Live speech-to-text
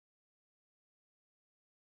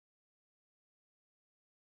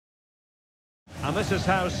And this is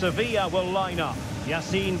how Sevilla will line up.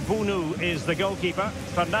 Yassine Bounou is the goalkeeper.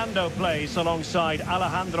 Fernando plays alongside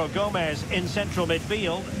Alejandro Gomez in central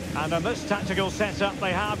midfield. And in this tactical setup,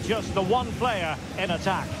 they have just the one player in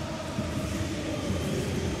attack.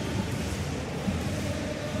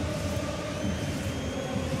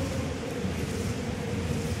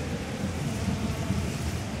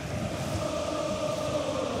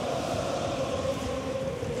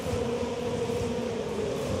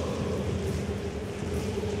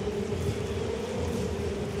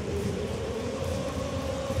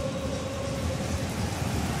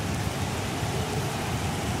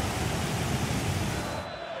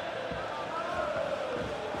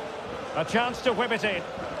 A chance to whip it in.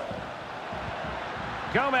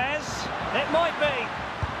 Gomez, it might be.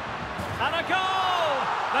 And a goal!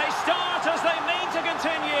 They start as they mean to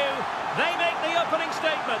continue. They make the opening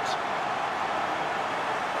statement.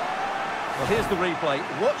 Well, here's the replay.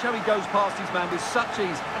 Watch how he goes past his man with such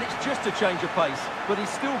ease, and it's just a change of pace. But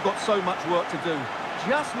he's still got so much work to do.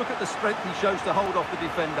 Just look at the strength he shows to hold off the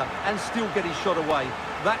defender and still get his shot away.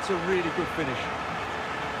 That's a really good finish.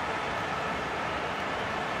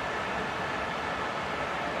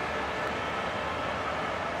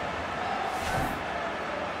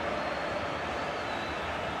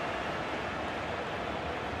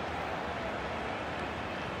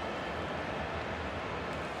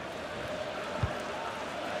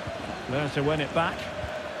 There to win it back.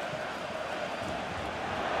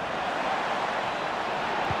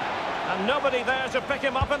 And nobody there to pick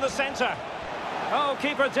him up in the centre. Oh,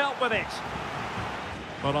 keeper dealt with it.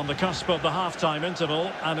 Well, on the cusp of the half-time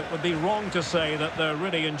interval, and it would be wrong to say that they're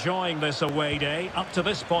really enjoying this away day, up to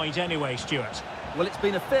this point anyway, Stuart. Well, it's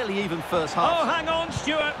been a fairly even first half. Oh, hang on,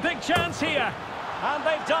 Stuart, big chance here. And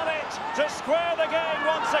they've done it to square the game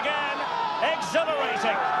once again.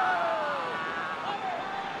 Exhilarating.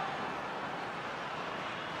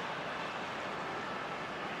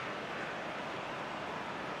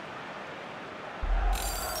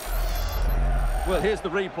 Well, here's the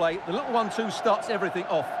replay. The little 1-2 starts everything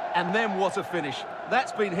off, and then what a finish.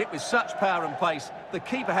 That's been hit with such power and pace. The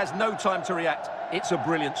keeper has no time to react. It's a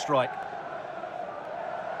brilliant strike.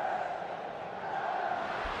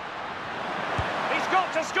 He's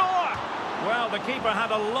got to score! Well, the keeper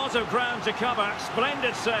had a lot of ground to cover.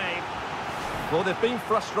 Splendid save. Well, they've been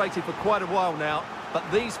frustrated for quite a while now, but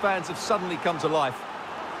these fans have suddenly come to life.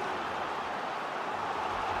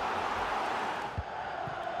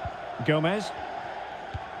 Gomez.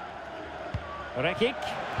 Rekic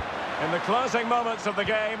in the closing moments of the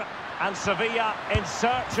game, and Sevilla in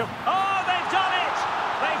search of... Oh, they've done it!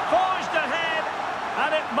 They've forged ahead,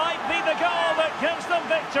 and it might be the goal that gives them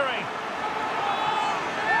victory.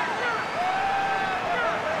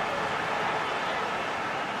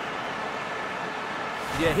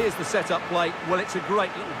 Yeah, here's the set-up play. Well, it's a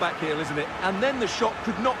great little back heel, isn't it? And then the shot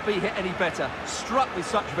could not be hit any better. Struck with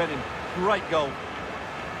such venom. Great goal.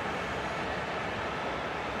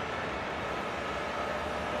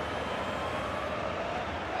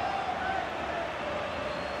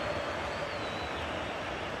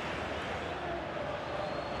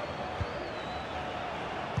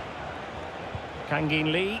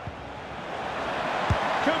 Kangin Lee.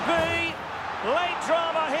 Could be. Late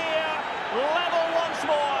drama here. Level once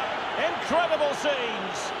more. Incredible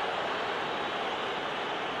scenes.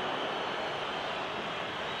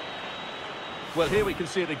 Well, here we can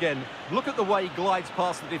see it again. Look at the way he glides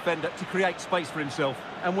past the defender to create space for himself.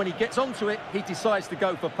 And when he gets onto it, he decides to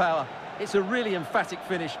go for power. It's a really emphatic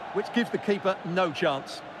finish, which gives the keeper no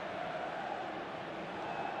chance.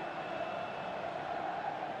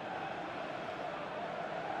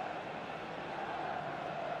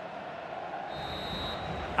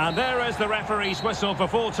 And there is the referee's whistle for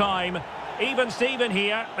full time. Even Steven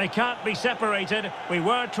here, they can't be separated. We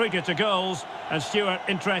were treated to goals. And Stuart,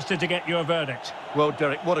 interested to get your verdict. Well,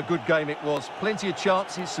 Derek, what a good game it was. Plenty of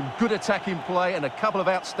chances, some good attacking play and a couple of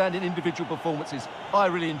outstanding individual performances. I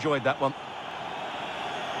really enjoyed that one.